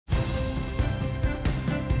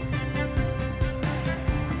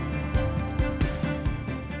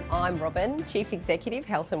I'm Robyn, Chief Executive,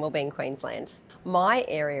 Health and Wellbeing Queensland. My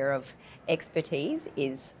area of expertise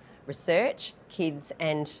is research, kids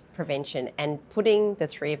and prevention, and putting the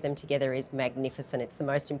three of them together is magnificent. It's the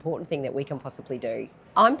most important thing that we can possibly do.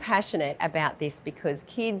 I'm passionate about this because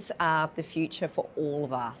kids are the future for all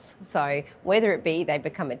of us. So whether it be they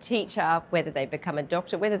become a teacher, whether they become a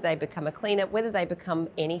doctor, whether they become a cleaner, whether they become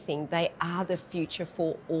anything, they are the future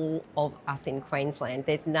for all of us in Queensland.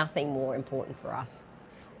 There's nothing more important for us.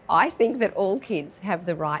 I think that all kids have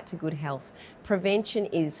the right to good health. Prevention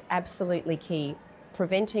is absolutely key.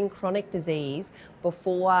 Preventing chronic disease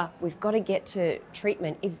before we've got to get to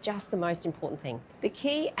treatment is just the most important thing. The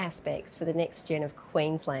key aspects for the next gen of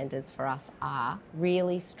Queenslanders for us are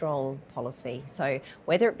really strong policy. So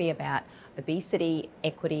whether it be about obesity,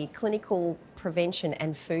 equity, clinical prevention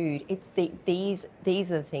and food, these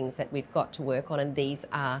are the things that we've got to work on, and these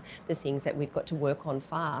are the things that we've got to work on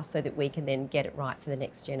fast so that we can then get it right for the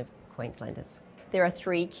next gen of Queenslanders. There are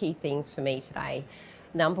three key things for me today.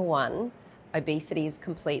 Number one, obesity is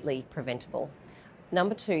completely preventable.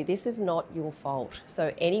 Number two, this is not your fault.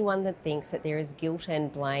 So anyone that thinks that there is guilt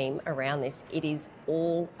and blame around this, it is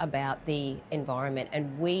all about the environment,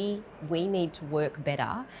 and we need to work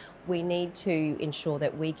better. We need to ensure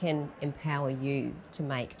that we can empower you to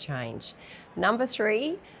make change. Number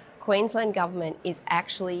three, Queensland Government is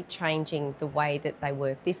actually changing the way that they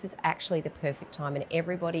work. This is actually the perfect time, and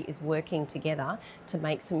everybody is working together to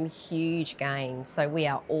make some huge gains. So we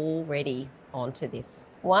are already onto this.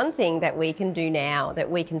 One thing that we can do now,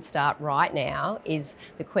 that we can start right now, is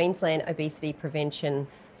the Queensland Obesity Prevention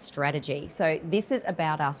Strategy. So this is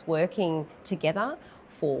about us working together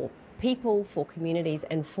for people, for communities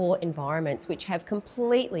and for environments which have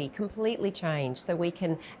completely changed. So we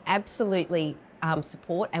can absolutely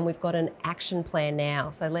support, and we've got an action plan now,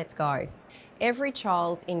 so let's go. Every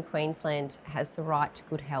child in Queensland has the right to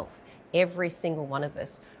good health, every single one of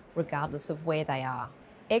us, regardless of where they are.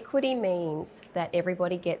 Equity means that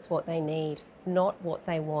everybody gets what they need, not what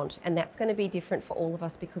they want, and that's going to be different for all of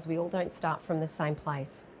us because we all don't start from the same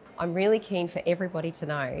place. I'm really keen for everybody to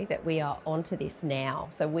know that we are onto this now.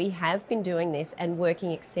 So we have been doing this and working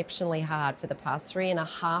exceptionally hard for the past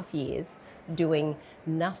 3.5 years, doing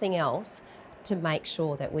nothing else to make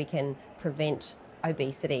sure that we can prevent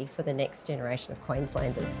obesity for the next generation of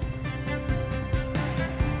Queenslanders.